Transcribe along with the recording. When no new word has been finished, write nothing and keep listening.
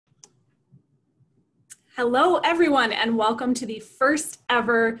Hello, everyone, and welcome to the first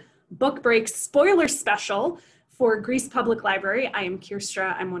ever Book Break spoiler special for Greece Public Library. I am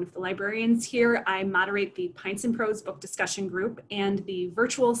Kirstra. I'm one of the librarians here. I moderate the Pints and Prose book discussion group and the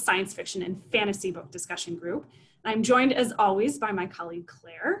virtual science fiction and fantasy book discussion group. I'm joined, as always, by my colleague,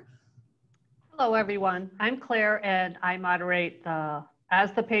 Claire. Hello, everyone. I'm Claire, and I moderate the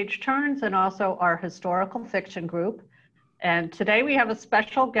As the Page Turns and also our historical fiction group. And today we have a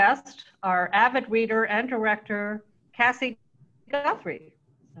special guest, our avid reader and director, Cassie Guthrie.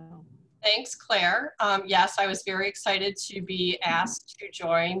 Thanks, Claire. Yes, I was very excited to be asked to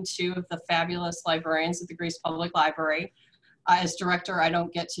join two of the fabulous librarians at the Greece Public Library. As director, I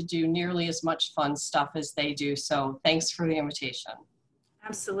don't get to do nearly as much fun stuff as they do, so thanks for the invitation.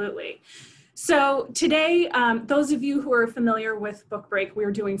 Absolutely. So today, those of you who are familiar with Book Break,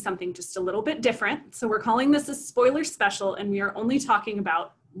 we're doing something just a little bit different. So we're calling this a spoiler special, and we are only talking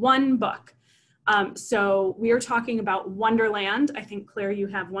about one book. So we are talking about Wonderland. I think, Claire, you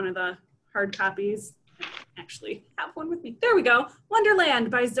have one of the hard copies. Actually, have one with me. There we go.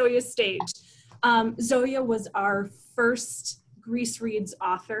 Wonderland by Zoje Stage. Zoje was our first Greece Reads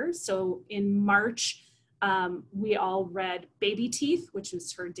author. So in March, we all read Baby Teeth, which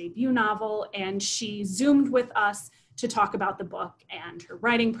was her debut novel, and she Zoomed with us to talk about the book and her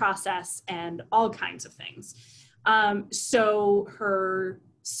writing process and all kinds of things. So her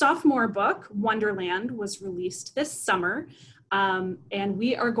sophomore book, Wonderland, was released this summer, and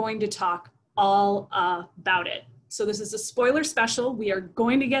we are going to talk all about it. So this is a spoiler special. We are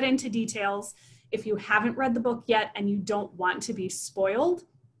going to get into details. If you haven't read the book yet and you don't want to be spoiled,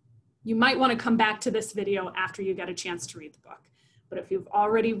 you might want to come back to this video after you get a chance to read the book. But if you've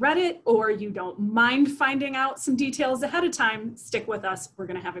already read it or you don't mind finding out some details ahead of time, stick with us. We're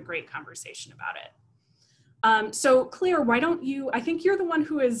going to have a great conversation about it. So Claire, why don't you, I think you're the one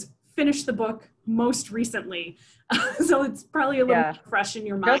who has finished the book most recently. So it's probably a little fresh in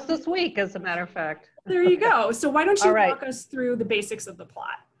your mind. Just this week, as a matter of fact. There you go. So why don't you walk us through the basics of the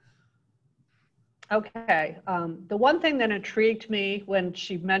plot? Okay. The one thing that intrigued me when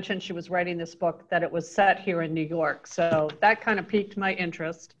she mentioned she was writing this book, that it was set here in New York. So that kind of piqued my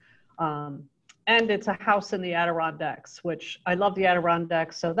interest. And it's a house in the Adirondacks, which I love the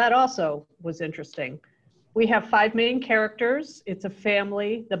Adirondacks. So that also was interesting. We have 5 main characters. It's a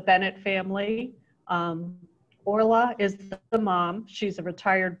family, the Bennett family. Orla is the mom. She's a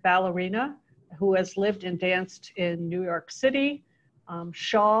retired ballerina who has lived and danced in New York City.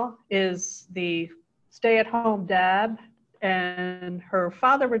 Shaw is the stay-at-home dad, and her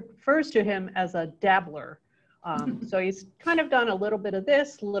father refers to him as a dabbler. So he's kind of done a little bit of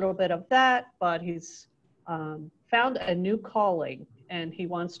this, a little bit of that, but he's found a new calling, and he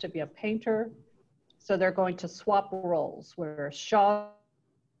wants to be a painter. So they're going to swap roles, where Shaw will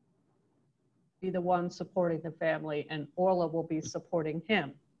be the one supporting the family, and Orla will be supporting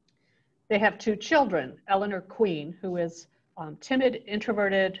him. They have 2 children, Eleanor Queen, who is timid,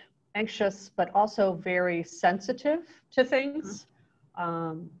 introverted, anxious, but also very sensitive to things,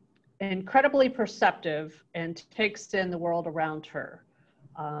 incredibly perceptive, and takes in the world around her.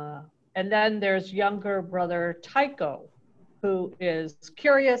 And then there's younger brother Tycho, who is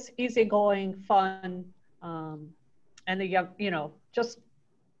curious, easygoing, fun, and the young, just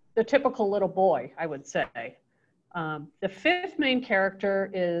the typical little boy, I would say. The 5th main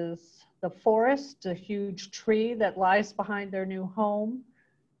character is the forest, a huge tree that lies behind their new home,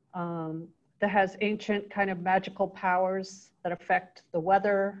 that has ancient kind of magical powers that affect the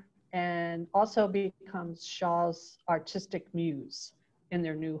weather, and also becomes Shaw's artistic muse in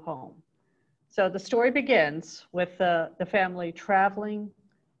their new home. So the story begins with the family traveling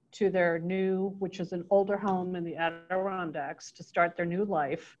to their new, which is an older home in the Adirondacks, to start their new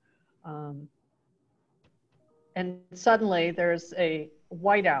life. And suddenly there's a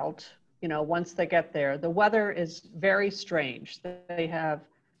whiteout, once they get there. The weather is very strange. They have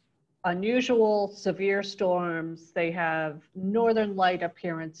unusual severe storms. They have northern light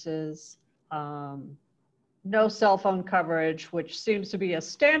appearances, no cell phone coverage, which seems to be a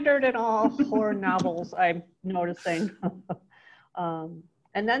standard in all horror novels, I'm noticing. And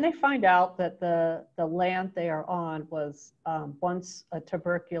then they find out that the land they are on was once a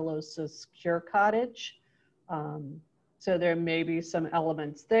tuberculosis cure cottage. So there may be some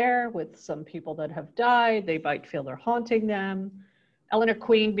elements there with some people that have died. They might feel they're haunting them. Eleanor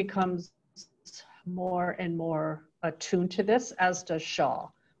Queen becomes more and more attuned to this, as does Shaw.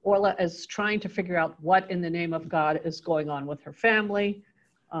 Orla is trying to figure out what in the name of God is going on with her family,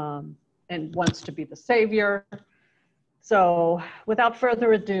 and wants to be the savior. So without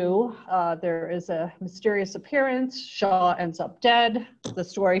further ado, there is a mysterious appearance. Shaw ends up dead. The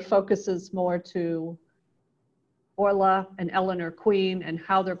story focuses more to Orla and Eleanor Queen and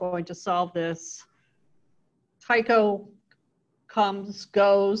how they're going to solve this. Tycho comes,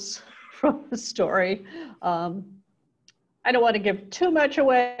 goes from the story. I don't want to give too much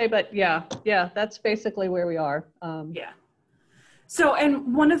away, but yeah, that's basically where we are. Yeah. So,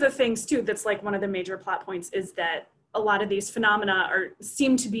 and one of the things too, that's like one of the major plot points is that a lot of these phenomena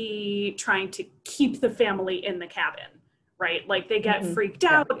seem to be trying to keep the family in the cabin, right? Like they get freaked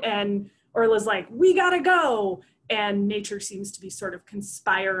out and Orla's like, we gotta go. And nature seems to be sort of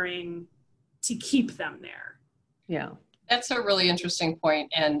conspiring to keep them there. Yeah. That's a really interesting point.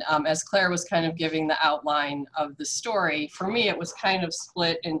 And as Claire was kind of giving the outline of the story, for me, it was kind of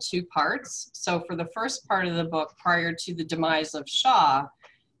split in two parts. So for the first part of the book, prior to the demise of Shaw,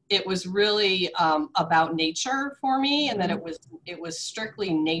 it was really about nature for me, and that it was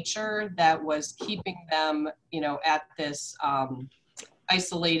strictly nature that was keeping them, you know, at this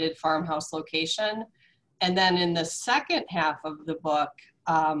isolated farmhouse location. And then in the second half of the book,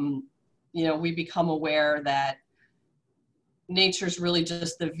 you know, we become aware that nature's really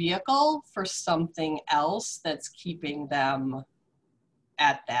just the vehicle for something else that's keeping them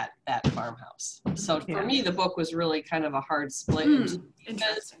at that farmhouse. So for me, the book was really kind of a hard split,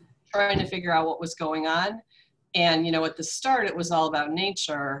 because trying to figure out what was going on. And, you know, at the start, it was all about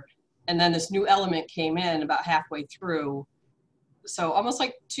nature. And then this new element came in about halfway through. So almost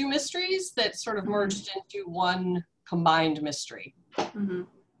like two mysteries that sort of merged into one combined mystery.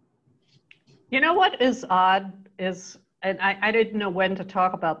 You know what is odd is, and I didn't know when to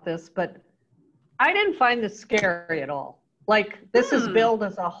talk about this, but I didn't find this scary at all. Like, this is billed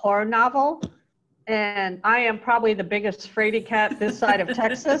as a horror novel, and I am probably the biggest fraidy cat this side of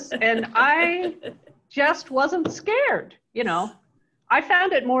Texas, and I just wasn't scared, you know. I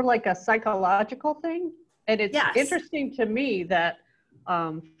found it more like a psychological thing, and it's interesting to me that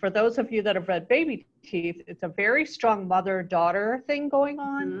for those of you that have read Baby Teeth, it's a very strong mother-daughter thing going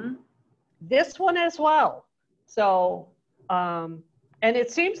on. This one as well. So, and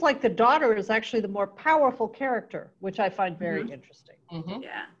it seems like the daughter is actually the more powerful character, which I find very interesting.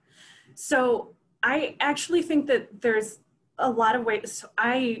 Yeah. So I actually think that there's a lot of ways. So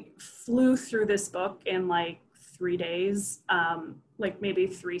I flew through this book in like 3 days, like maybe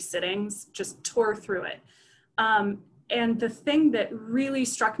 3 sittings, just tore through it. And the thing that really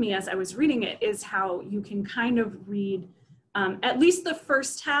struck me as I was reading it is how you can kind of read at least the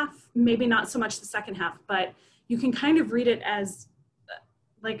first half, maybe not so much the second half, but you can kind of read it as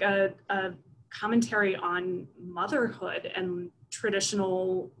like a commentary on motherhood and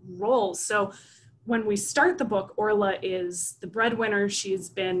traditional roles. So when we start the book, Orla is the breadwinner. She's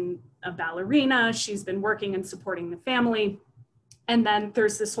been a ballerina. She's been working and supporting the family. And then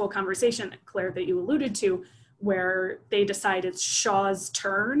there's this whole conversation, Claire, that you alluded to, where they decide it's Shaw's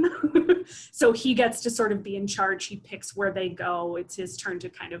turn. So he gets to sort of be in charge. He picks where they go. It's his turn to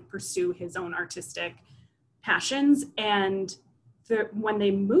kind of pursue his own artistic passions. And when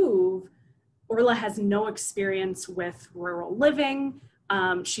they move, Orla has no experience with rural living.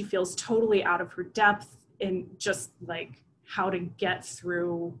 She feels totally out of her depth in just like how to get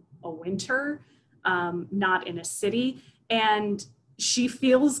through a winter, not in a city. And she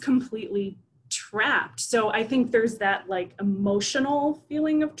feels completely trapped. So I think there's that like emotional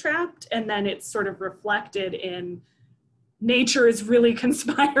feeling of trapped, and then it's sort of reflected in nature is really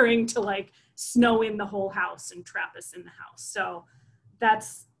conspiring to like snow in the whole house and trap us in the house. So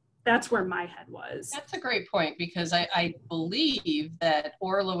that's where my head was. That's a great point, because I believe that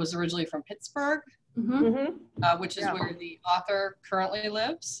Orla was originally from Pittsburgh, which is where the author currently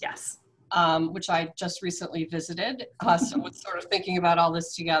lives. Yes. Which I just recently visited. So was sort of thinking about all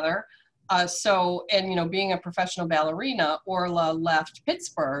this together. And you know, being a professional ballerina, Orla left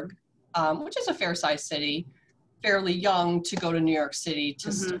Pittsburgh, which is a fair-sized city, fairly young, to go to New York City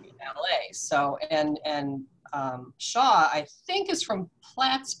to study ballet. So, and Shaw, I think, is from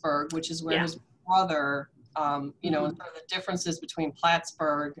Plattsburgh, which is where his brother, you know, and sort of the differences between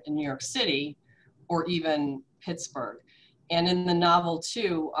Plattsburgh and New York City, or even Pittsburgh. And in the novel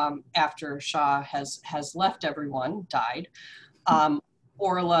too, after Shaw has left everyone, died,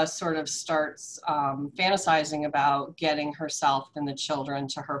 Orla sort of starts fantasizing about getting herself and the children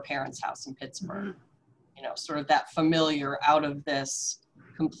to her parents' house in Pittsburgh. You know, sort of that familiar, out of this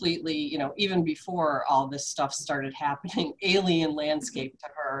completely, you know, even before all this stuff started happening, alien landscape to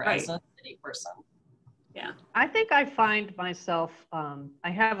her as a city person. Yeah. I think I find myself, I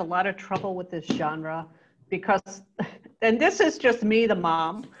have a lot of trouble with this genre because, and this is just me, the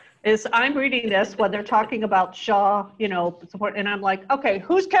mom, is I'm reading this when they're talking about Shaw, you know, support, and I'm like, okay,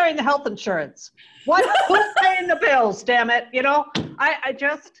 who's carrying the health insurance? Who's paying the bills, damn it? You know, I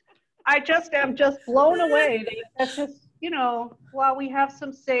I just am just blown away. That's just, you know, well, we have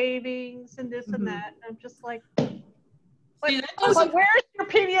some savings and this and that. And I'm just like, See, that but doesn't, where's your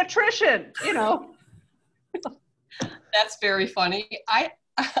pediatrician? You know? that's very funny.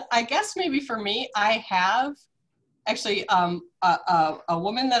 I guess maybe for me, I have actually a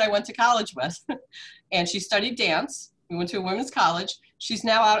woman that I went to college with, and she studied dance. We went to a women's college. She's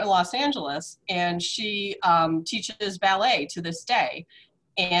now out in Los Angeles, and she teaches ballet to this day.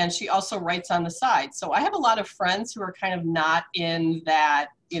 And she also writes on the side. So I have a lot of friends who are kind of not in that,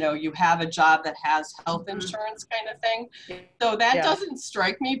 you know, you have a job that has health insurance kind of thing. So that doesn't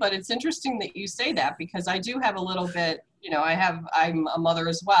strike me, but it's interesting that you say that, because I do have a little bit, you know, I'm a mother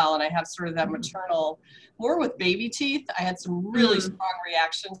as well, and I have sort of that maternal, more with baby teeth. I had some really strong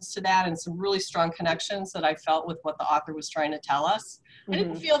reactions to that and some really strong connections that I felt with what the author was trying to tell us. I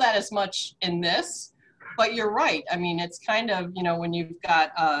didn't feel that as much in this. But you're right. I mean, it's kind of, you know, when you've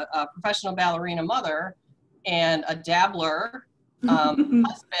got a professional ballerina mother and a dabbler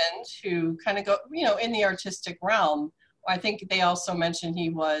husband who kind of go, you know, in the artistic realm. I think they also mentioned he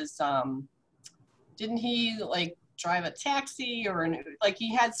was, didn't he like drive a taxi or like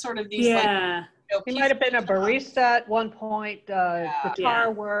he had sort of these like, you know, he might have been a barista at one point,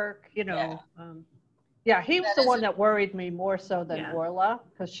 guitar work, you know. He was the one that worried me more so than Orla,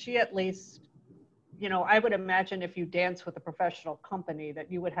 because she at least, you know, I would imagine if you dance with a professional company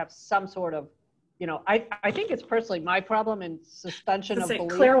that you would have some sort of, you know, I think it's personally my problem in suspension of belief.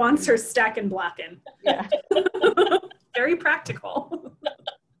 Claire wants her stack and blacken. Yeah. Very practical.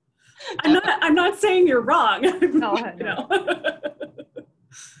 I'm not saying you're wrong. No, you know.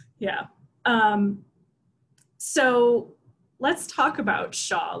 Yeah. So let's talk about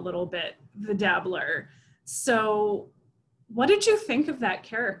Shaw a little bit, the dabbler. So what did you think of that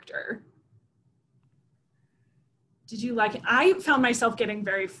character? Did you like it? I found myself getting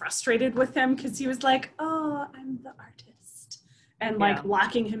very frustrated with him because he was like, oh, I'm the artist. And like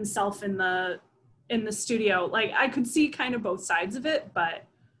locking himself in the studio. Like I could see kind of both sides of it, but.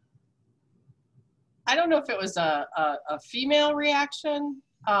 I don't know if it was a female reaction.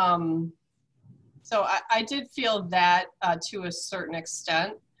 So I did feel that to a certain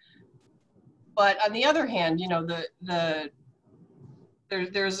extent. But on the other hand, you know,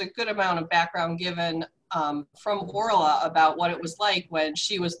 there's a good amount of background given from Orla about what it was like when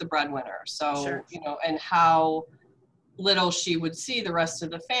she was the breadwinner. So, you know, and how little she would see the rest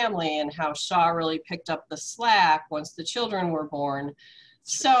of the family, and how Shaw really picked up the slack once the children were born.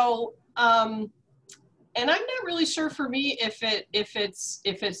 So, and I'm not really sure for me if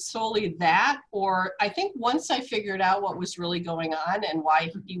it's solely that, or I think once I figured out what was really going on and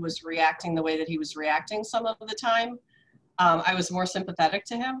why he was reacting the way that he was reacting some of the time, I was more sympathetic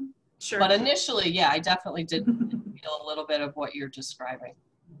to him. Sure. But initially, I definitely did feel a little bit of what you're describing.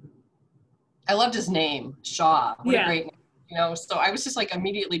 I loved his name, Shaw. What a great name. You know, so I was just like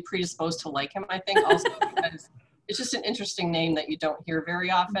immediately predisposed to like him, I think, also because it's just an interesting name that you don't hear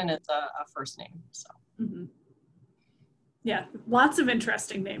very often. It's a first name, so. Yeah, lots of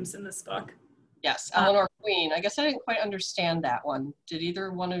interesting names in this book. Yes, Eleanor Queen. I guess I didn't quite understand that one. Did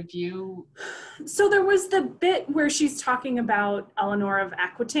either one of you? So there was the bit where she's talking about Eleanor of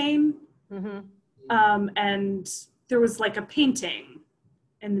Aquitaine, and there was like a painting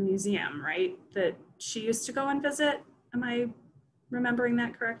in the museum, right, that she used to go and visit. Am I remembering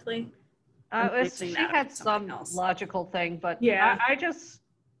that correctly? She had some logical thing, but I just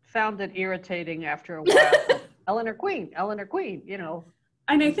found it irritating after a while. Eleanor Queen, you know.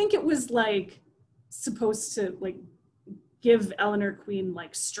 And I think it was like supposed to like give Eleanor Queen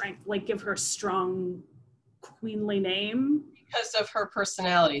like strength, like give her a strong queenly name. Because of her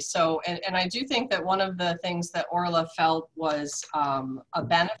personality. So, and I do think that one of the things that Orla felt was a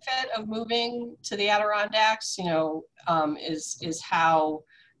benefit of moving to the Adirondacks, you know, is how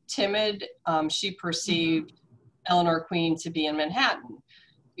timid she perceived Eleanor Queen to be in Manhattan.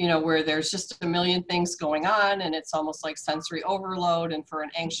 You know, where there's just a million things going on and it's almost like sensory overload. And for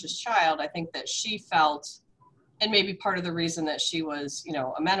an anxious child, I think that she felt, and maybe part of the reason that she was, you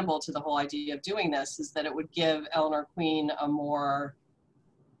know, amenable to the whole idea of doing this is that it would give Eleanor Queen a more,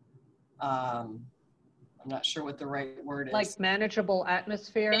 I'm not sure what the right word is. Like manageable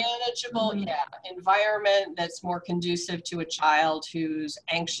atmosphere? Manageable, environment that's more conducive to a child who's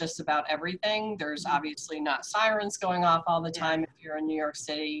anxious about everything. There's obviously not sirens going off all the time if you're in New York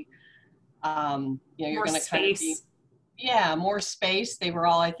City. You know, you're going to kind of be, more space. They were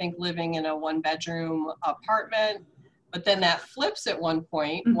all, I think, living in a 1-bedroom apartment. But then that flips at one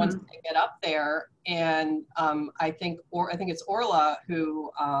point once they get up there. And I think it's Orla who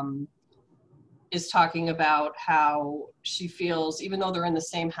is talking about how she feels, even though they're in the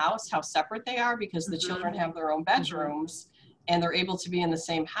same house, how separate they are because the children have their own bedrooms and they're able to be in the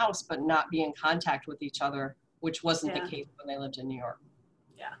same house but not be in contact with each other, which wasn't the case when they lived in New York.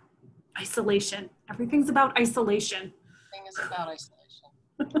 Yeah. Isolation. Everything's about isolation. Everything is about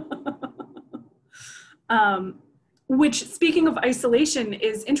isolation. Which, speaking of isolation,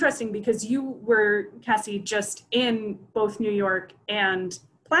 is interesting because you were, Cassie, just in both New York and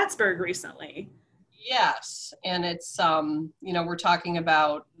Plattsburgh recently. Yes, and it's, you know, we're talking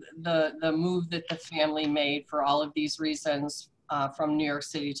about the move that the family made for all of these reasons from New York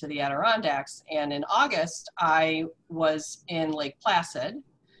City to the Adirondacks. And in August, I was in Lake Placid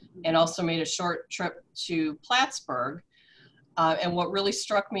and also made a short trip to Plattsburgh. And what really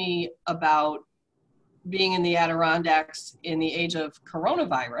struck me about being in the Adirondacks in the age of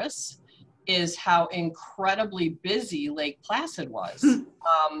coronavirus is how incredibly busy Lake Placid was.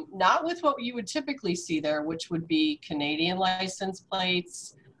 Not with what you would typically see there, which would be Canadian license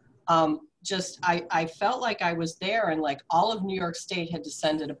plates. I felt like I was there and like all of New York State had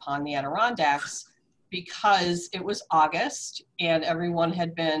descended upon the Adirondacks because it was August and everyone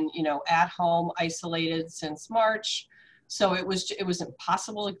had been, you know, at home, isolated since March. So it was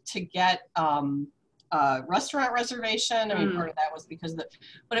impossible to get restaurant reservation. I mean, part of that was because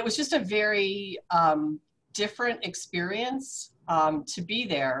but it was just a very different experience to be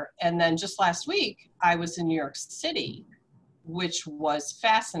there. And then just last week, I was in New York City, which was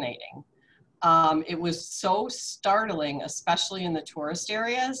fascinating. It was so startling, especially in the tourist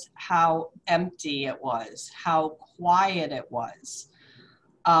areas, how empty it was, how quiet it was.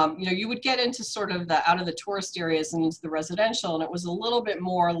 You know, you would get into sort of the out of the tourist areas and into the residential, and it was a little bit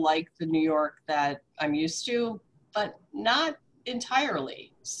more like the New York that I'm used to, but not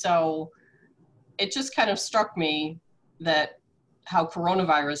entirely. So it just kind of struck me that how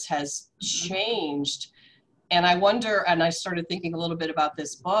coronavirus has changed. And I wonder, and I started thinking a little bit about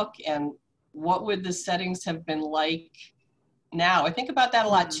this book and what would the settings have been like now? I think about that a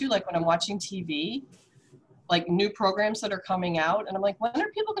lot too, like when I'm watching TV. Like new programs that are coming out. And I'm like, when are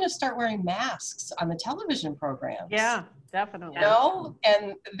people going to start wearing masks on the television programs? Yeah, definitely. You know?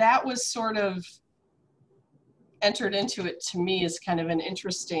 And that was sort of entered into it to me as kind of an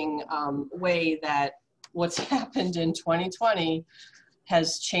interesting way that what's happened in 2020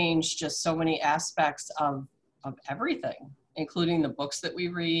 has changed just so many aspects of everything, including the books that we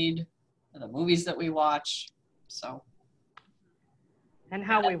read, the movies that we watch. So. And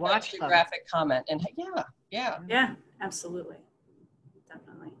how we watch them. Graphic comment. And Yeah, absolutely.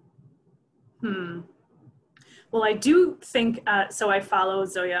 Definitely. Well, I do think, so I follow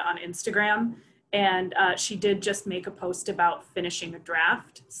Zoje on Instagram, and she did just make a post about finishing a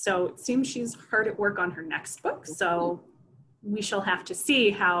draft. So it seems she's hard at work on her next book. So we shall have to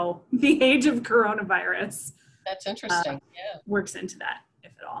see how the age of coronavirus that's interesting. Works into that,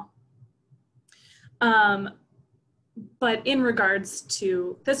 if at all. But in regards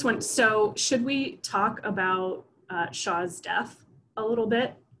to this one, so should we talk about Shaw's death a little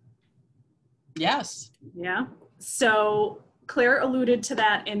bit? Yes. Yeah. So Claire alluded to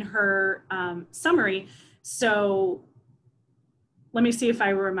that in her summary. So let me see if I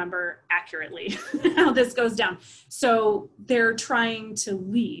remember accurately how this goes down. So they're trying to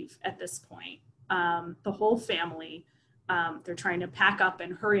leave at this point. The whole family, they're trying to pack up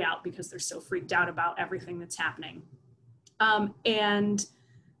and hurry out because they're so freaked out about everything that's happening. And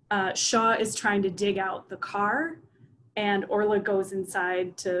Shaw is trying to dig out the car, and Orla goes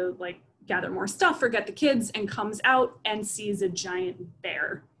inside to like gather more stuff or get the kids, and comes out and sees a giant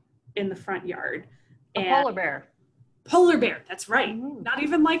bear in the front yard. A polar bear. Polar bear, that's right. Not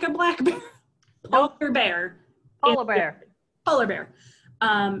even like a black bear. Polar bear. Polar bear. Polar bear.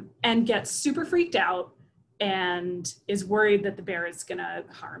 And gets super freaked out and is worried that the bear is gonna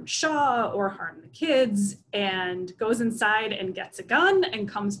harm Shaw or harm the kids, and goes inside and gets a gun and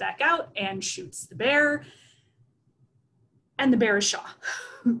comes back out and shoots the bear. And the bear is Shaw.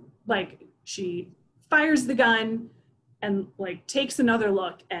 Like, she fires the gun and like takes another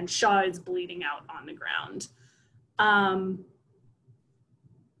look, and Shaw is bleeding out on the ground.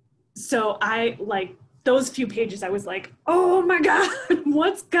 So I, like, those few pages, I was like, oh my God,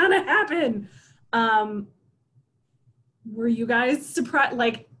 what's gonna happen? Were you guys surprised?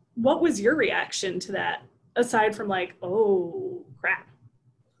 Like, what was your reaction to that, aside from like, oh crap?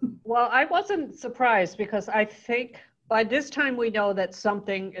 Well, I wasn't surprised because I think by this time we know that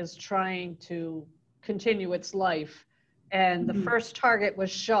something is trying to continue its life. And the first target was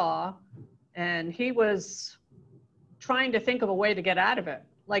Shaw, and he was trying to think of a way to get out of it.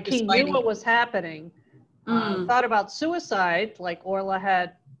 Like, he knew what was happening, thought about suicide, like Orla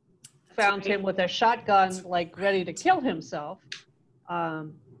had found him with a shotgun, like ready to kill himself.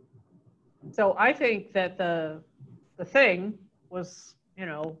 So I think that the thing was, you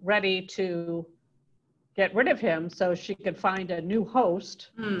know, ready to get rid of him so she could find a new host,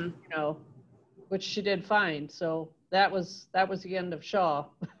 you know, which she did find. So that was the end of Shaw.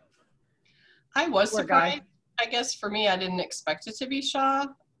 I was Poor surprised. guy. I guess for me, I didn't expect it to be Shaw.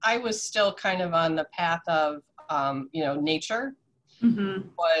 I was still kind of on the path of, you know, nature.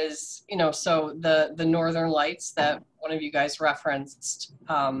 Was, you know, so the Northern Lights that one of you guys referenced,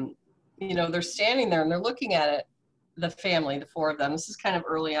 you know, they're standing there and they're looking at it, the family, the four of them. This is kind of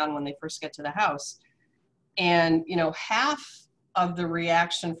early on when they first get to the house. And, you know, half of the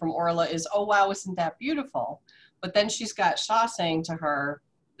reaction from Orla is, oh, wow, isn't that beautiful? But then she's got Shaw saying to her,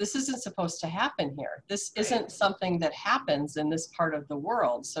 this isn't supposed to happen here. This isn't something that happens in this part of the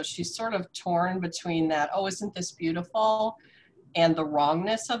world. So she's sort of torn between that, oh, isn't this beautiful? And the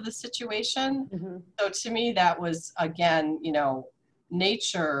wrongness of the situation. So to me, that was, again, you know,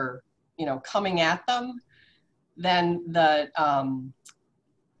 nature, you know, coming at them. Then the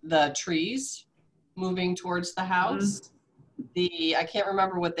trees moving towards the house. I can't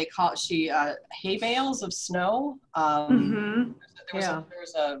remember what they call it. Hay bales of snow.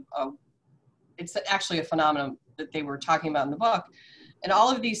 It's actually a phenomenon that they were talking about in the book. And all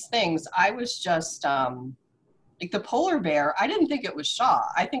of these things, I was just, like the polar bear, I didn't think it was Shaw.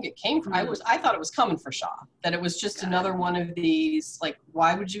 I think it came from, I thought it was coming for Shaw. That it was just another one of these, like,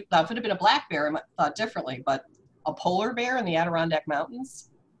 why would you, now if it had been a black bear, I might have thought differently, but a polar bear in the Adirondack Mountains?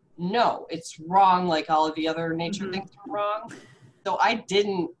 No, it's wrong, like all of the other nature things were wrong. So I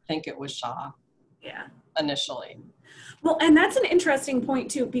didn't think it was Shaw initially. Well, and that's an interesting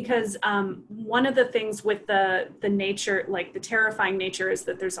point too, because one of the things with the nature, like the terrifying nature, is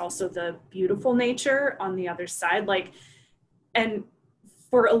that there's also the beautiful nature on the other side. Like, and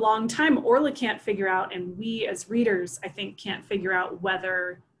for a long time, Orla can't figure out, and we as readers, I think, can't figure out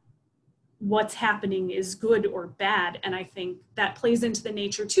whether what's happening is good or bad. And I think that plays into the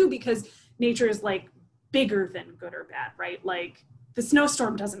nature too, because nature is like bigger than good or bad, right? Like the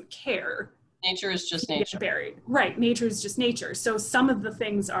snowstorm doesn't care. Nature is just nature. Buried. Right. Nature is just nature. So some of the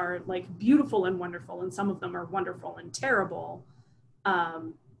things are like beautiful and wonderful, and some of them are wonderful and terrible.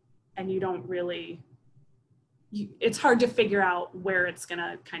 And you don't really, it's hard to figure out where it's going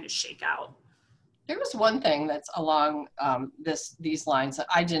to kind of shake out. There was one thing that's along these lines that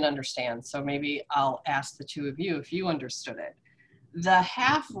I didn't understand. So maybe I'll ask the two of you if you understood it. The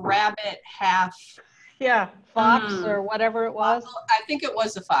half rabbit, half fox or whatever it was. I think it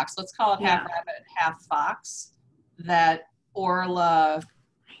was a fox. Let's call it half rabbit, half fox. That Orla,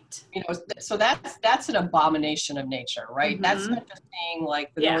 you know, so that's an abomination of nature, right? That's not just being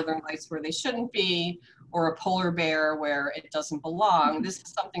like the Northern Lights where they shouldn't be, or a polar bear where it doesn't belong. This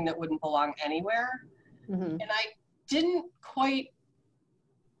is something that wouldn't belong anywhere. And I didn't quite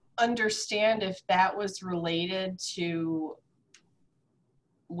understand if that was related to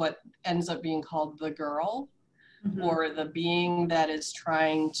what ends up being called the girl, or the being that is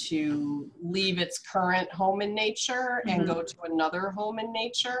trying to leave its current home in nature and go to another home in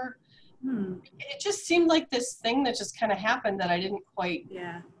nature. It just seemed like this thing that just kind of happened that I didn't quite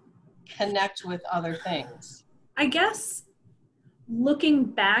connect with other things. I guess looking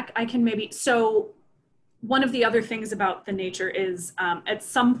back, I can maybe, so one of the other things about the nature is at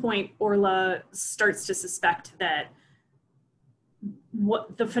some point Orla starts to suspect that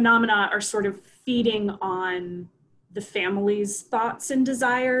what the phenomena are sort of feeding on the family's thoughts and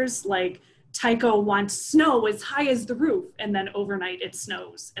desires. Like Tycho wants snow as high as the roof, and then overnight it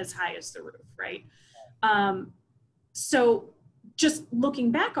snows as high as the roof, right? So just looking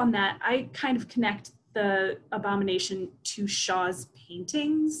back on that, I kind of connect the abomination to Shaw's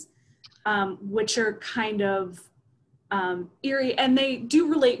paintings, which are kind of eerie, and they do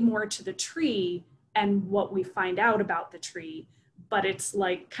relate more to the tree and what we find out about the tree, but it's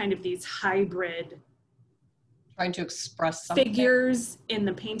like kind of these hybrid trying to express something. Figures in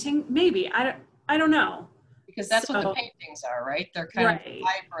the painting, maybe. I don't know. Because that's what the paintings are, right? They're kind of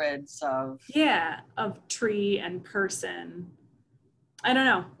hybrids of... of tree and person. I don't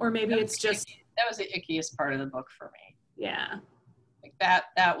know. Or maybe it's just... That was the ickiest part of the book for me. Yeah. Like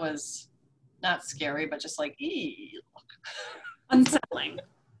that was not scary, but just like, eee. Unsettling.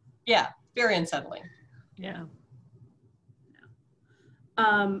 Yeah, very unsettling. Yeah.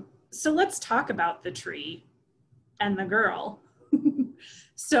 So let's talk about the tree and the girl.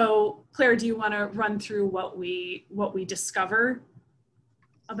 So Claire, do you want to run through what we discover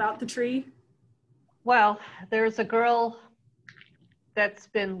about the tree? Well, there's a girl that's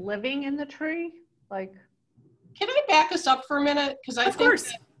been living in the tree. Like, can I back us up for a minute? Because I think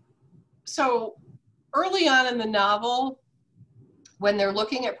so early on in the novel, when they're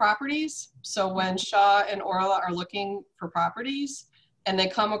looking at properties, so when Shaw and Orla are looking for properties and they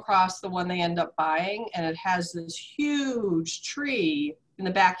come across the one they end up buying, and it has this huge tree in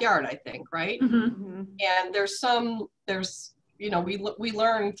the backyard, I think, right? Mm-hmm. And there's, you know, we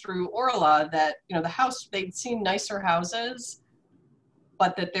learn through Orla that, you know, the house, they'd seen nicer houses,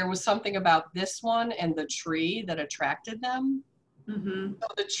 but that there was something about this one and the tree that attracted them. Mm-hmm. So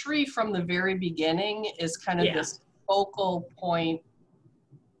the tree from the very beginning is kind of this focal point,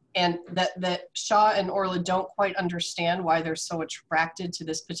 and that Shaw and Orla don't quite understand why they're so attracted to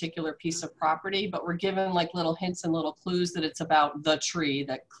this particular piece of property, but we're given like little hints and little clues that it's about the tree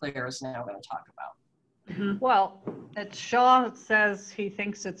that Claire is now going to talk about. Mm-hmm. Well, Shaw says he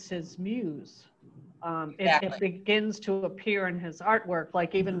thinks it's his muse. Exactly. It begins to appear in his artwork,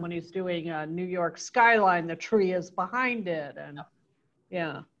 like even when he's doing a New York skyline, the tree is behind it, and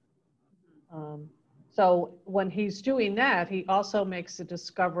yeah. So when he's doing that, he also makes a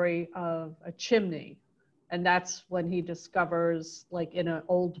discovery of a chimney. And that's when he discovers, like in an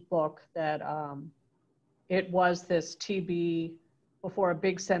old book, that it was this TB before a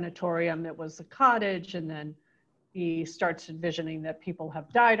big sanatorium. It was a cottage. And then he starts envisioning that people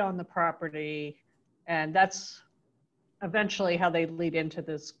have died on the property. And that's eventually how they lead into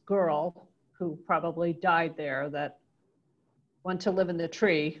this girl who probably died there, that went to live in the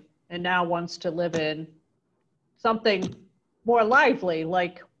tree and now wants to live in something more lively,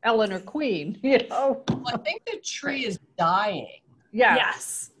 like Eleanor Queen, you know? Well, I think the tree is dying. Yeah.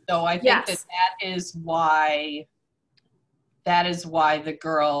 Yes. So I think that is why the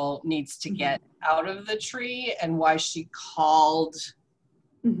girl needs to get out of the tree, and why she called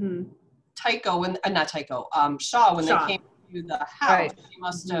Tycho, Shaw, when they came to the house. Right. She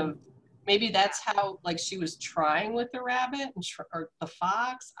must have, maybe that's how, like, she was trying with the rabbit or the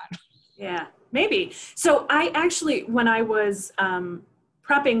fox. I don't know. Yeah, maybe. So I actually, when I was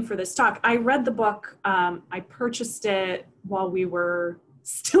prepping for this talk, I read the book. I purchased it while we were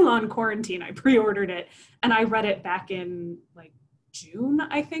still on quarantine. I pre-ordered it, and I read it back in like June,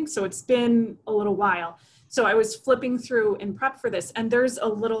 I think. So it's been a little while. So I was flipping through in prep for this, and there's a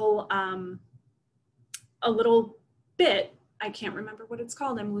little bit, I can't remember what it's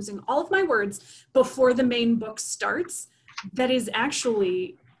called, I'm losing all of my words, before the main book starts, that is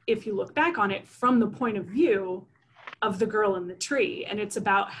actually, if you look back on it, from the point of view of the girl in the tree. And it's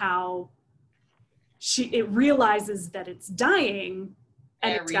about how it realizes that it's dying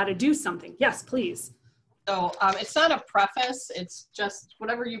and it's got to do something. Yes, please. So it's not a preface, it's just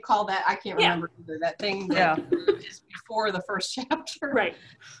whatever you call that. I can't remember either. That thing that is before the first chapter. Right.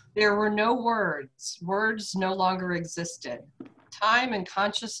 There were no words. Words no longer existed. Time and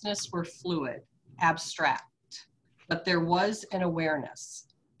consciousness were fluid, abstract. But there was an awareness,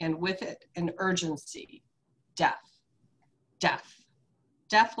 and with it an urgency. Death. Death.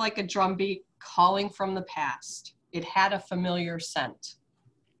 Death like a drumbeat calling from the past. It had a familiar scent.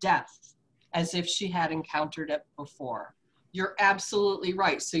 Death, as if she had encountered it before. You're absolutely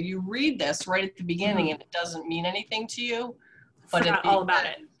right. So you read this right at the beginning and it doesn't mean anything to you, but forgot all about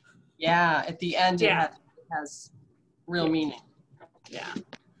it. Yeah, at the end it has real meaning. Yeah.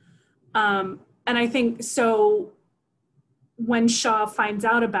 And I think, so when Shaw finds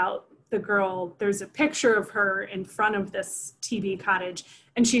out about the girl, there's a picture of her in front of this TB cottage,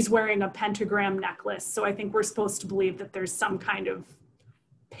 and she's wearing a pentagram necklace. So I think we're supposed to believe that there's some kind of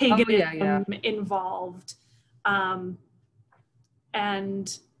paganism involved.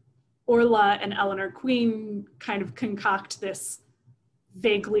 And Orla and Eleanor Queen kind of concoct this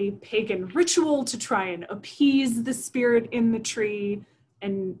vaguely pagan ritual to try and appease the spirit in the tree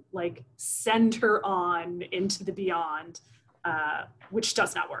and like send her on into the beyond, which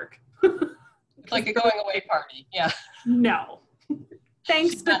does not work. It's like a going away party. Yeah. No.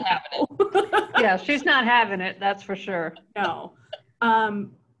 Thanks, she's not having it. Yeah, she's not having it, that's for sure. No.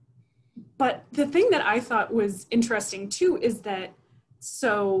 But the thing that I thought was interesting too is that,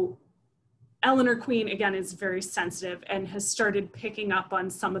 so Eleanor Queen, again, is very sensitive and has started picking up on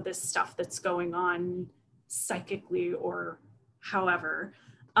some of this stuff that's going on psychically or however.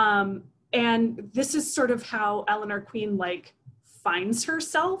 And this is sort of how Eleanor Queen like finds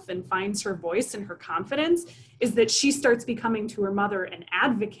herself and finds her voice and her confidence, is that she starts becoming to her mother an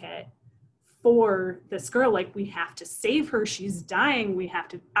advocate for this girl. Like, we have to save her. She's dying.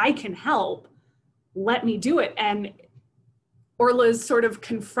 I can help. Let me do it. And Orla is sort of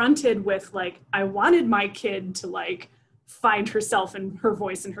confronted with like, I wanted my kid to like find herself and her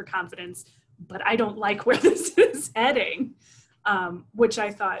voice and her confidence, but I don't like where this is heading. Which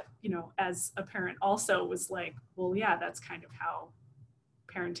I thought, you know, as a parent also was like, well, yeah, that's kind of how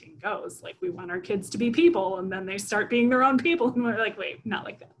parenting goes. Like, we want our kids to be people, and then they start being their own people, and we're like, wait, not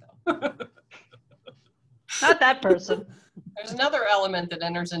like that though. Not that person. There's another element that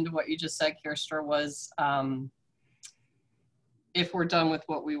enters into what you just said, Kirsten, was if we're done with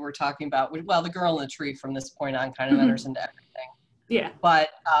what we were talking about, well, the girl in the tree from this point on kind of enters into everything. Yeah. But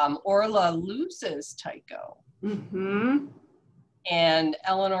Orla loses Tycho. And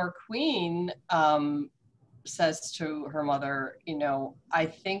Eleanor Queen says to her mother, you know, I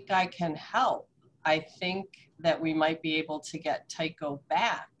think I can help. I think that we might be able to get Tycho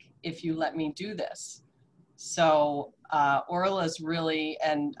back if you let me do this. So Orla's really,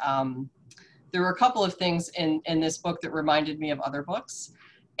 and there were a couple of things in this book that reminded me of other books.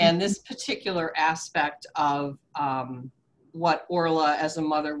 And this particular aspect of what Orla as a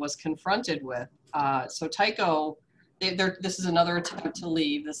mother was confronted with. So Tycho, this is another attempt to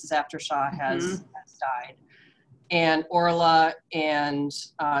leave. This is after Shaw has died. And Orla and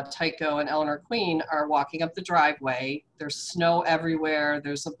Tycho and Eleanor Queen are walking up the driveway. There's snow everywhere.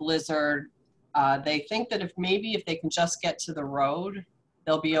 There's a blizzard. They think that if they can just get to the road,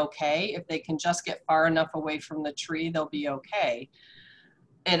 they'll be okay. If they can just get far enough away from the tree, they'll be okay.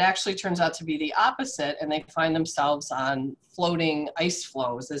 It actually turns out to be the opposite, and they find themselves on floating ice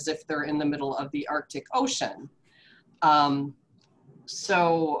floes as if they're in the middle of the Arctic Ocean.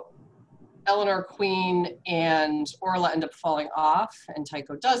 So Eleanor Queen and Orla end up falling off, and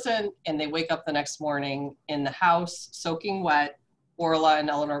Tycho doesn't, and they wake up the next morning in the house, soaking wet, Orla and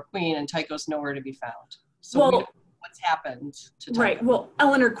Eleanor Queen, and Tycho's nowhere to be found. So we don't know what's happened to Tycho. Right, well,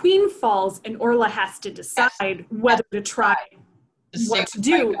 Eleanor Queen falls, and Orla has to decide whether to try what to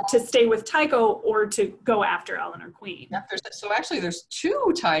do, to stay with Tycho or to go after Eleanor Queen. Yeah, so actually there's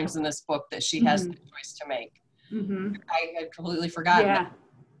 2 times in this book that she has the choice to make. I had completely forgotten that.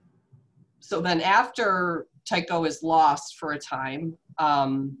 So then after Tycho is lost for a time,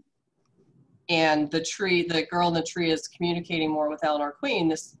 and the girl in the tree is communicating more with Eleanor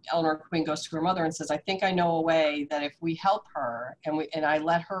Queen, Eleanor Queen goes to her mother and says, I think I know a way that if we help her and I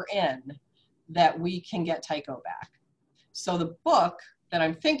let her in, that we can get Tycho back. So the book that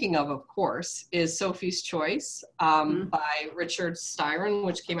I'm thinking of course, is Sophie's Choice by Richard Styron,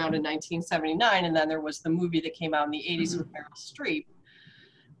 which came out in 1979. And then there was the movie that came out in the 80s with Meryl Streep,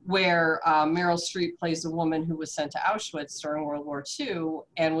 where Meryl Streep plays a woman who was sent to Auschwitz during World War II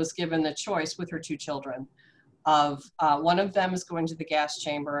and was given the choice with her 2 children of one of them is going to the gas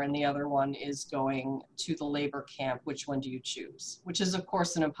chamber and the other one is going to the labor camp. Which one do you choose? Which is, of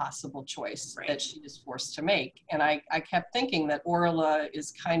course, an impossible choice that she is forced to make. And I kept thinking that Orla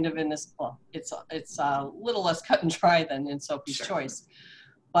is kind of in this, well, it's a little less cut and dry than in Sophie's Choice.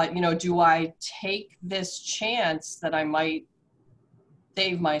 But, you know, do I take this chance that I might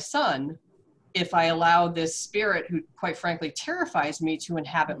save my son if I allow this spirit, who quite frankly terrifies me, to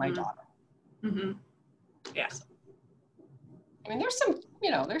inhabit my daughter? Yeah. I mean, there's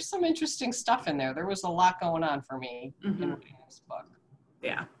some interesting stuff in there. There was a lot going on for me in reading this book.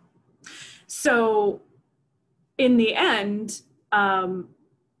 Yeah. So in the end,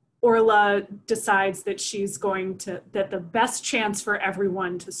 Orla decides that that the best chance for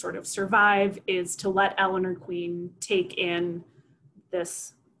everyone to sort of survive is to let Eleanor Queen take in the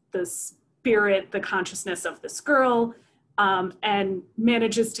spirit, the consciousness of this girl, and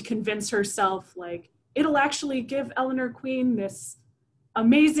manages to convince herself, like, it'll actually give Eleanor Queen this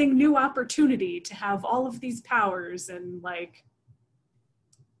amazing new opportunity to have all of these powers and, like,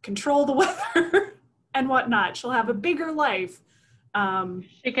 control the weather and whatnot. She'll have a bigger life.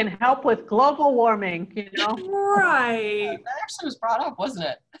 She can help with global warming, you know? Right. That actually was brought up, wasn't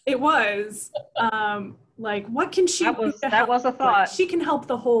it? It was. Like, what can she do? That was a thought. Like, she can help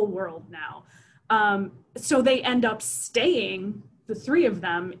the whole world now. So they end up staying, the 3 of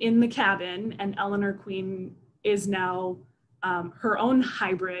them, in the cabin, and Eleanor Queen is now her own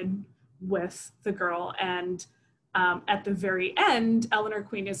hybrid with the girl. And at the very end, Eleanor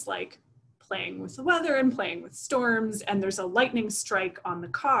Queen is, like, playing with the weather and playing with storms, and there's a lightning strike on the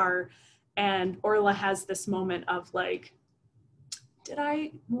car, and Orla has this moment of, like,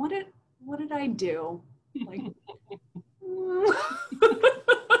 what did I do? Like,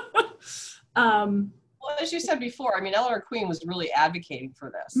 well, as you said before, I mean, Eleanor Queen was really advocating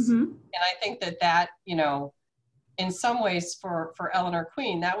for this. And I think that, you know, in some ways for Eleanor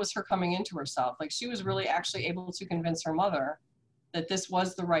Queen, that was her coming into herself. Like, she was really actually able to convince her mother that this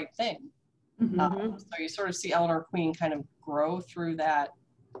was the right thing. So you sort of see Eleanor Queen kind of grow through that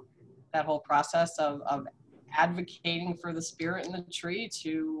whole process of advocating for the spirit in the tree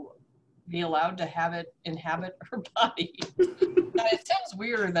to be allowed to have it inhabit her body. Now, it sounds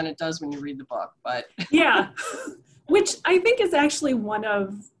weirder than it does when you read the book, but yeah. which I think is actually one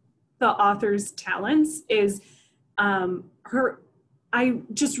of the author's talents is I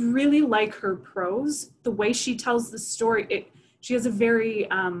just really like her prose, the way she tells the story. She has a very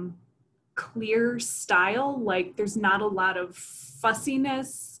clear style, like there's not a lot of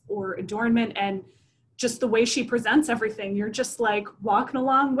fussiness or adornment, and just the way she presents everything, you're just like walking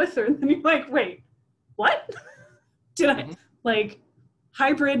along with her, and then you're like, wait, what? Did I, like,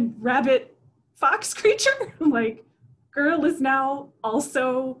 hybrid rabbit fox creature? Like, girl is now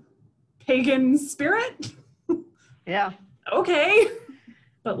also pagan spirit? Yeah. Okay.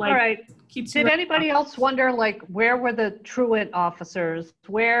 But like, all right. Keeps Did anybody else wonder, like, where were the truant officers?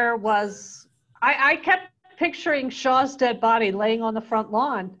 Where was, I kept picturing Shaw's dead body laying on the front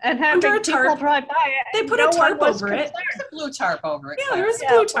lawn and having under a people tarp. drive by. They put a tarp over it. There's a blue tarp over it. Yeah, Claire. there was a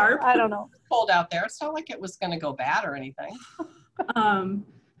blue tarp. I don't know. It's cold out there. It's not like it was going to go bad or anything.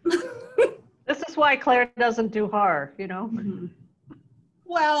 This is why Claire doesn't do horror, you know? Mm-hmm.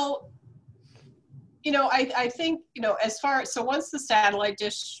 Well, you know, I think, you know, as far, so once the satellite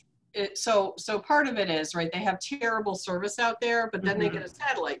dish, so part of it is, right, they have terrible service out there, but then they get a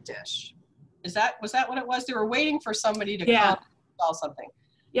satellite dish. Was that what it was? They were waiting for somebody to come install something.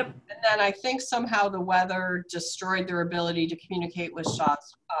 Yep. And then I think somehow the weather destroyed their ability to communicate with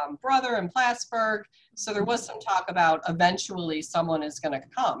Shaw's brother in Plattsburgh. So there was some talk about eventually someone is going to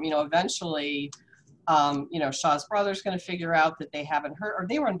come, you know, eventually, you know, Shaw's brother's going to figure out that they haven't heard, or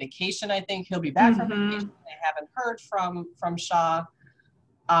they were on vacation. I think he'll be back from vacation. They haven't heard from Shaw.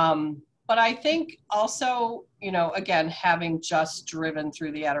 But I think also, you know, again, having just driven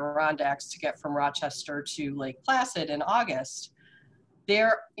through the Adirondacks to get from Rochester to Lake Placid in August,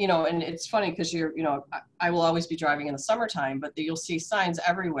 there, you know, and it's funny because you're, you know, I will always be driving in the summertime, but you'll see signs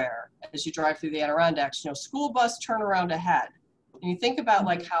everywhere as you drive through the Adirondacks, you know, school bus turn around ahead. And you think about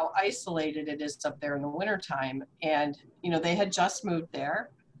like how isolated it is up there in the wintertime. And, you know, they had just moved there.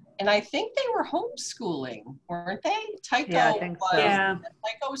 And I think they were homeschooling, weren't they? Tycho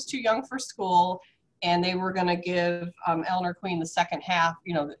was too young for school, and they were going to give Eleanor Queen the second half.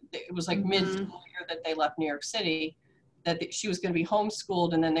 You know, it was like mid-school year that they left New York City, that she was going to be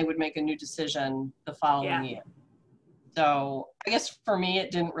homeschooled, and then they would make a new decision the following year. So I guess for me,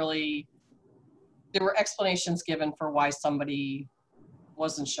 it didn't really, there were explanations given for why somebody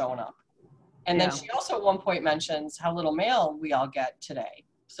wasn't showing up. And then she also at one point mentions how little mail we all get today.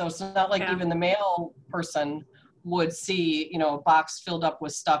 So it's not like even the mail person would see, you know, a box filled up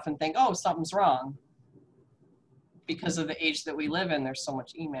with stuff and think, oh, something's wrong. Because of the age that we live in, there's so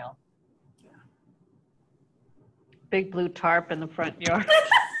much email. Big blue tarp in the front yard.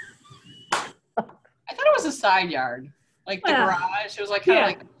 I thought it was a side yard. Like the garage. It was like kind of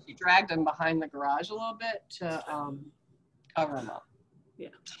like she dragged him behind the garage a little bit to cover him up. Yeah.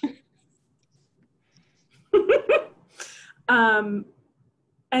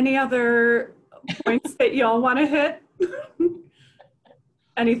 Any other points that y'all want to hit?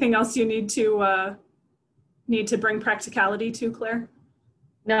 Anything else you need to bring practicality to, Claire?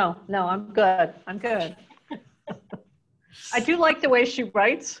 No, I'm good. I do like the way she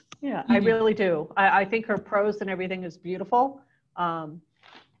writes. Yeah, I really do. I think her prose and everything is beautiful. I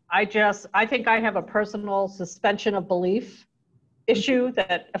think I have a personal suspension of belief issue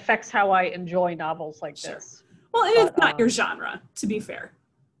that affects how I enjoy novels like this. Well, it's not your genre, to be fair.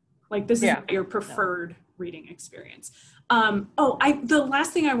 Like, this is not your preferred reading experience. The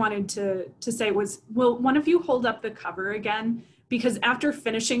last thing I wanted to say was, will one of you hold up the cover again? Because after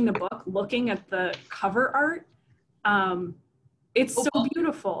finishing the book, looking at the cover art, it's so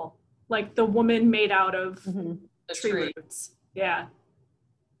beautiful. Like the woman made out of tree roots. Yeah.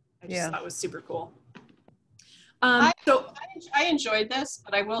 I just thought it was super cool. I enjoyed this,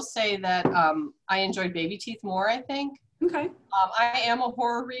 but I will say that I enjoyed Baby Teeth more, I think. Okay. I am a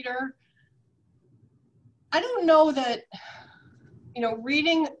horror reader. I don't know that, you know,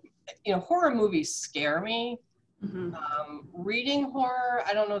 reading, you know, horror movies scare me. Reading horror,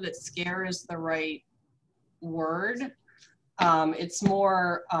 I don't know that scare is the right word. It's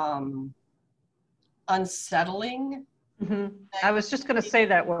more unsettling. I was just going to say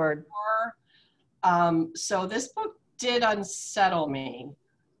that word. So this book did unsettle me.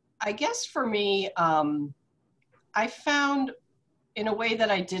 I guess for me, I found in a way that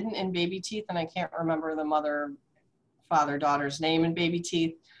I didn't in Baby Teeth, and I can't remember the mother, father, daughter's name in Baby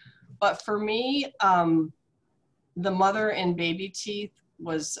Teeth, but for me, the mother in Baby Teeth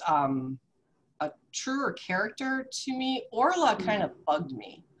was a truer character to me. Orla kind of bugged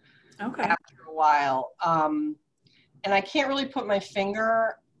me after a while. And I can't really put my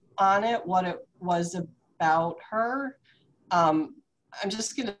finger on it, what it was about her. I'm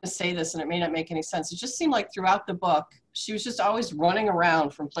just going to say this, and it may not make any sense. It just seemed like throughout the book, she was just always running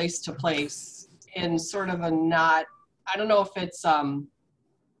around from place to place in sort of a not, I don't know if it's,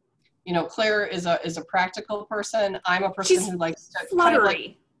 you know, Claire is a practical person. I'm a person who likes to kind of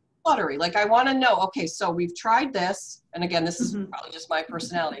like fluttery. Like, I want to know, okay, so we've tried this. And again, this is probably just my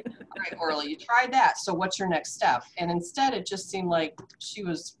personality. All right, Orly, you tried that. So what's your next step? And instead, it just seemed like she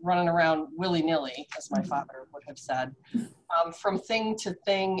was running around willy-nilly, as my father would have said, from thing to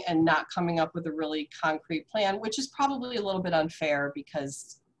thing and not coming up with a really concrete plan, which is probably a little bit unfair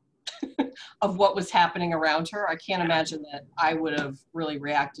because of what was happening around her. I can't imagine that I would have really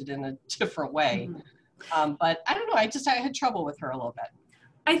reacted in a different way. But I don't know, I had trouble with her a little bit.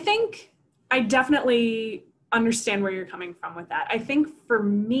 I think I definitely understand where you're coming from with that. I think for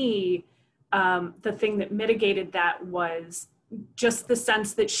me, the thing that mitigated that was just the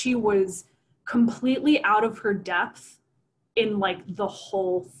sense that she was completely out of her depth in like the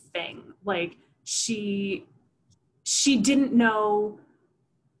whole thing. Like she didn't know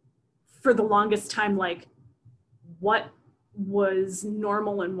for the longest time, like what was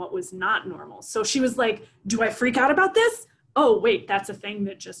normal and what was not normal. So she was like, do I freak out about this? Oh, wait, that's a thing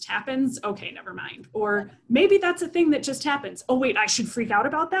that just happens. Okay, never mind. Or maybe that's a thing that just happens. Oh, wait, I should freak out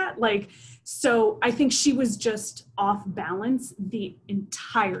about that. Like, so I think she was just off balance the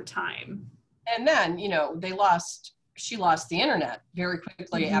entire time. And then, you know, she lost the internet very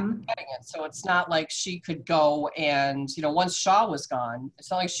quickly after getting it. So it's not like she could go and, you know, once Shaw was gone,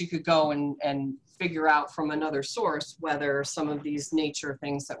 it's not like she could go and figure out from another source whether some of these nature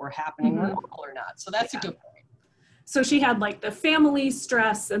things that were happening were normal or not. So that's a good point. So she had like the family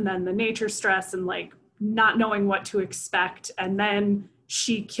stress and then the nature stress and like not knowing what to expect. And then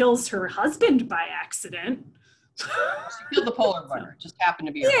she kills her husband by accident. She killed the polar bear. Just happened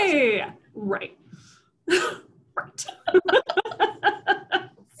to be her husband. Yeah. Right. Right.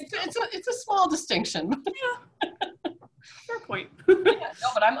 it's a small distinction. Yeah. Fair point. Yeah, no,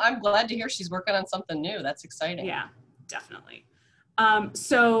 but I'm glad to hear she's working on something new. That's exciting. Yeah, definitely.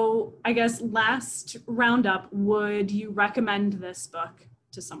 So I guess last roundup, would you recommend this book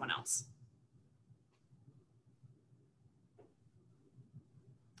to someone else?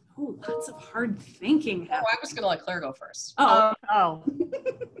 Oh, lots of hard thinking. Oh, I was going to let Claire go first. Oh.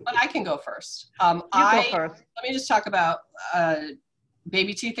 But I can go first. Go first. Let me just talk about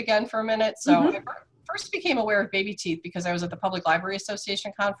baby teeth again for a minute. So I first became aware of baby teeth because I was at the Public Library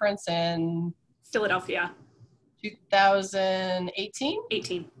Association conference in Philadelphia. 2018?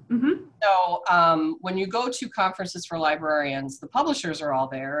 18. So when you go to conferences for librarians, the publishers are all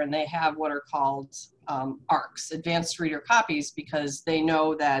there and they have what are called ARCs, advanced reader copies, because they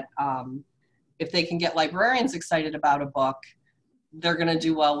know that if they can get librarians excited about a book, they're going to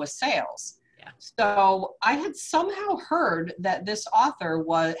do well with sales. Yeah. So I had somehow heard that this author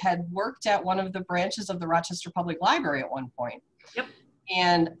had worked at one of the branches of the Rochester Public Library at one point. Yep.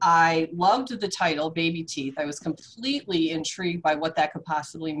 And I loved the title, Baby Teeth. I was completely intrigued by what that could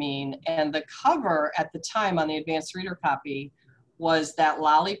possibly mean. And the cover at the time on the advanced reader copy was that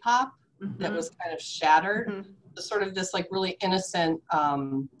lollipop that was kind of shattered. Sort of this like really innocent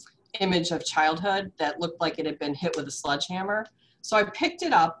image of childhood that looked like it had been hit with a sledgehammer. So I picked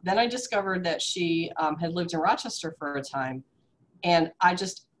it up. Then I discovered that she had lived in Rochester for a time. And I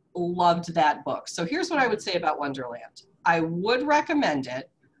just loved that book. So here's what I would say about Wonderland. I would recommend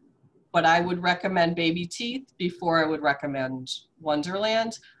it, but I would recommend Baby Teeth before I would recommend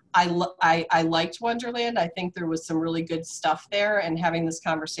Wonderland. I liked Wonderland. I think there was some really good stuff there, and having this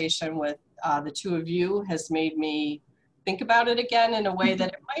conversation with the two of you has made me think about it again in a way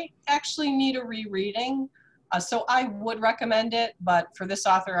that it might actually need a rereading. So I would recommend it, but for this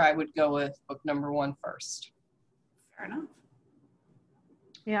author, I would go with book number 1 first. Fair enough.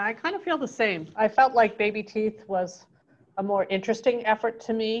 Yeah, I kind of feel the same. I felt like Baby Teeth was a more interesting effort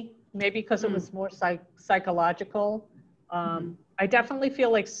to me, maybe because it was more psychological. I definitely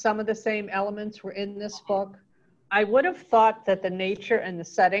feel like some of the same elements were in this book. I would have thought that the nature and the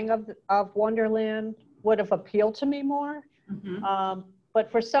setting of Wonderland would have appealed to me more.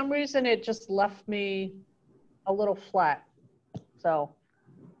 But for some reason, it just left me a little flat. So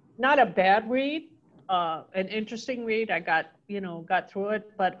not a bad read, an interesting read. I got through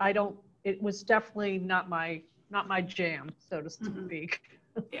it, but it was definitely not my jam, so to speak.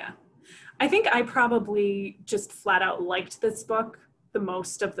 Yeah. I think I probably just flat out liked this book the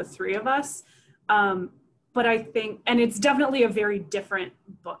most of the three of us. But I think, and it's definitely a very different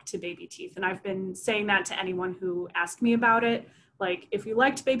book to Baby Teeth. And I've been saying that to anyone who asked me about it. Like, if you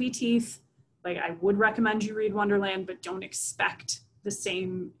liked Baby Teeth, like I would recommend you read Wonderland, but don't expect the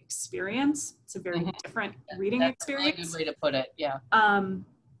same experience. It's a very different reading That's experience. a really good way to put it, yeah.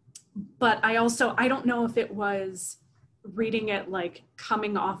 But I don't know if it was reading it like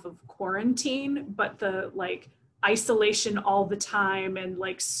coming off of quarantine, but the like isolation all the time and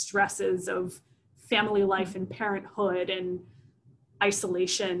like stresses of family life and parenthood and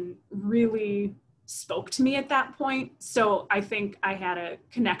isolation really spoke to me at that point. So I think I had a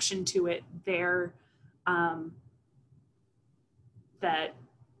connection to it there that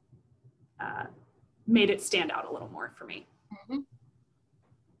made it stand out a little more for me.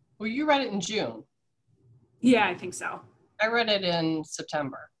 Well, you read it in June. Yeah, I think so. I read it in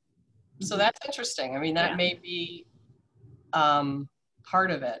September. So that's interesting. I mean, that may be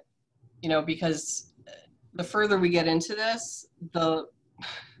part of it, you know, because the further we get into this, the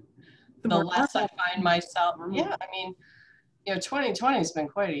less I find myself, I mean, you know, 2020 has been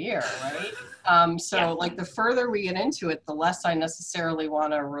quite a year, right? Like the further we get into it, the less I necessarily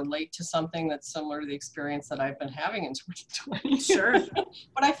want to relate to something that's similar to the experience that I've been having in 2020. Sure.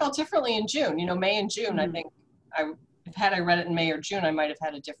 But I felt differently in June, you know, May and June, I think had I read it in May or June, I might have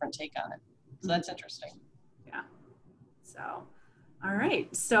had a different take on it. So that's interesting. Yeah. So, all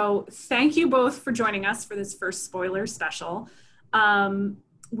right. So thank you both for joining us for this first spoiler special.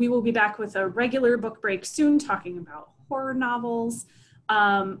 We will be back with a regular book break soon talking about horror novels.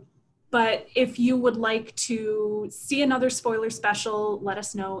 But if you would like to see another spoiler special, let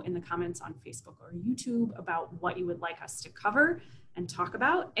us know in the comments on Facebook or YouTube about what you would like us to cover and talk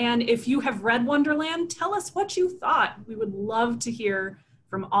about. And if you have read Wonderland, tell us what you thought. We would love to hear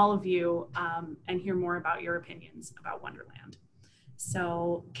from all of you and hear more about your opinions about Wonderland.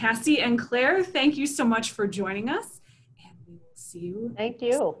 So Cassie and Claire, thank you so much for joining us. And we will see you. Thank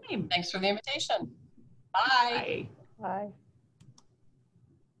you. Thanks for the invitation. Bye. Bye. Bye.